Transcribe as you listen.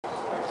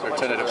Is there a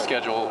tentative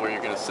schedule where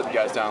you're going to sit the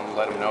guys down and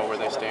let them know where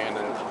they stand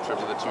in terms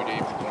of the 2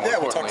 deep? Yeah,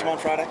 we'll talk to them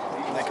on Friday.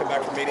 And they come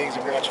back from meetings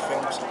and we watch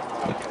films.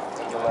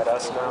 You'll let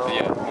us know?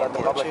 Yeah. Let the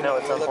public know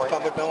at some Let point? the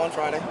public know on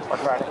Friday. On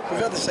Friday. We've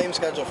had the same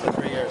schedule for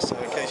 3 years, so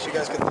in case you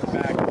guys can look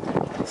back,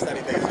 steady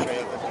days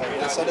straight.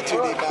 We'll send a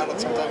 2 deep out at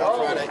some time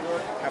on Friday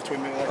after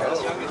we meet with our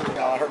guys.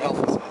 I heard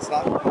helpful. It's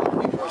not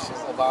me versus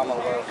Obama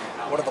where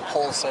what do the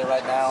polls say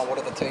right now, what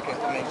are the take. I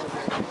mean,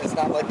 it's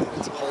not like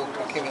it's a whole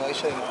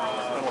accumulation.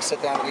 And we'll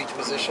sit down at each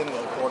position with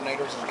the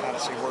coordinators and kind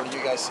of see where do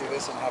you guys see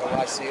this and how do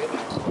I see it, and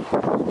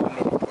come to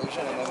a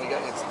conclusion, and then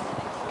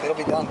it'll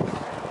be done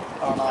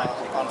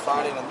on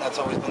Friday, and that's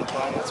always been the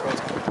plan. That's where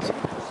it's going to be.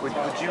 Would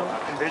you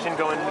envision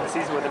going into the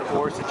season with an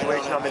or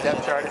situation on the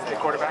depth chart at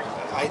quarterback?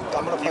 I'm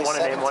going to play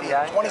 27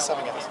 guys.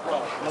 27 guys.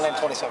 I'm going to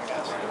name 27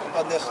 guys.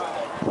 On this,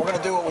 we're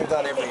going to do what we've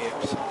done every year.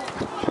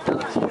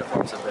 Those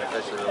uniforms have been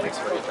officially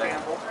released. What do you think?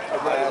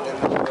 I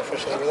didn't know they were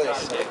officially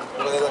released. So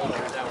what do they look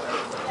like?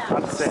 I'm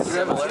just saying.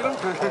 They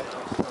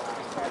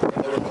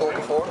were cool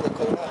before, they're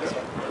cool now.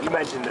 So. You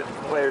mentioned that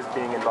players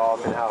being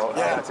involved and how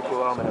that's a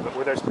cool element of it.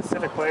 Were there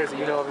specific players that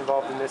you know of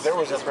involved in this? There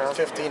was this round?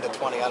 15 to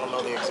 20. I don't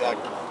know the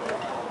exact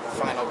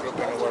final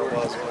grouping of where it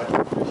was, but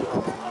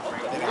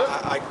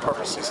I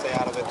purposely stay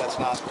out of it. That's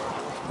not.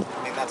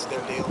 I mean, that's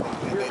their deal,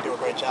 and they do a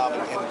great job.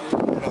 And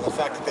the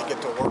fact that they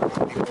get to work with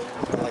people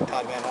like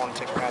Todd Van Horn and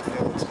Tinker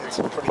Hatfield, it's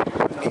a pretty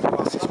neat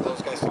process for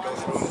those guys to go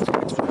through. And it's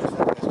great for those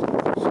guys to go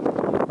through. So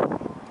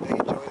they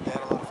enjoyed it. They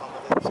had a lot of fun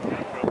with it. So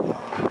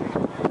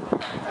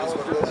that's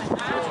what it is.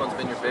 Which one's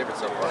been your favorite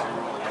so far?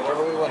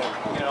 Wherever we win it.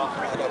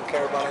 I don't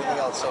care about anything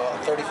else. So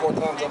 34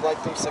 times I've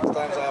liked them, 6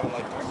 times I haven't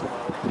liked them.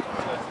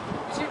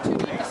 Is your 2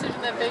 deep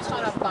decision then based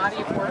on a body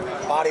of work?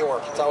 Body of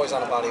work. It's always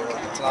on a body of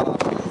work. It's not on a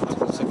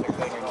specific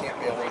thing. It can't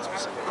be on one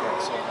specific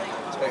thing. So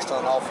it's based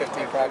on all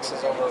 15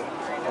 practices over.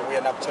 We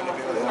had an opportunity to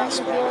be with the last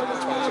spring, the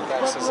 22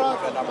 practices that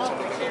we've had an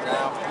opportunity to be with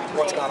now.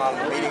 What's gone on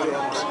in the meeting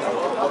rooms?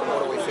 What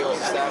do we feel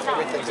as a staff?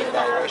 Everything's an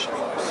evaluation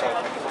for us. So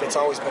it's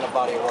always been a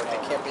body of work.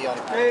 It can't be on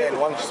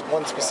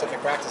one specific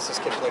practice. This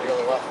kid played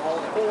really well.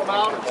 It's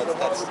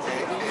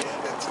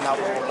not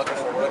what we're looking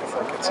for. We're looking for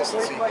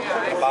consistency,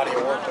 a body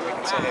of work that we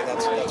can say, hey,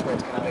 that's where it's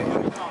going to be.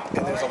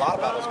 And there's a lot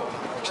of battles going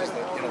on, which is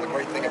the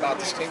great thing about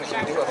this team is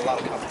we do have a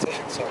lot of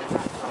competition. So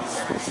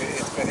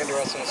it's been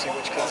interesting to see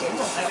which kids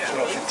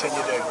continue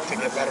to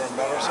get better and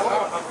better. So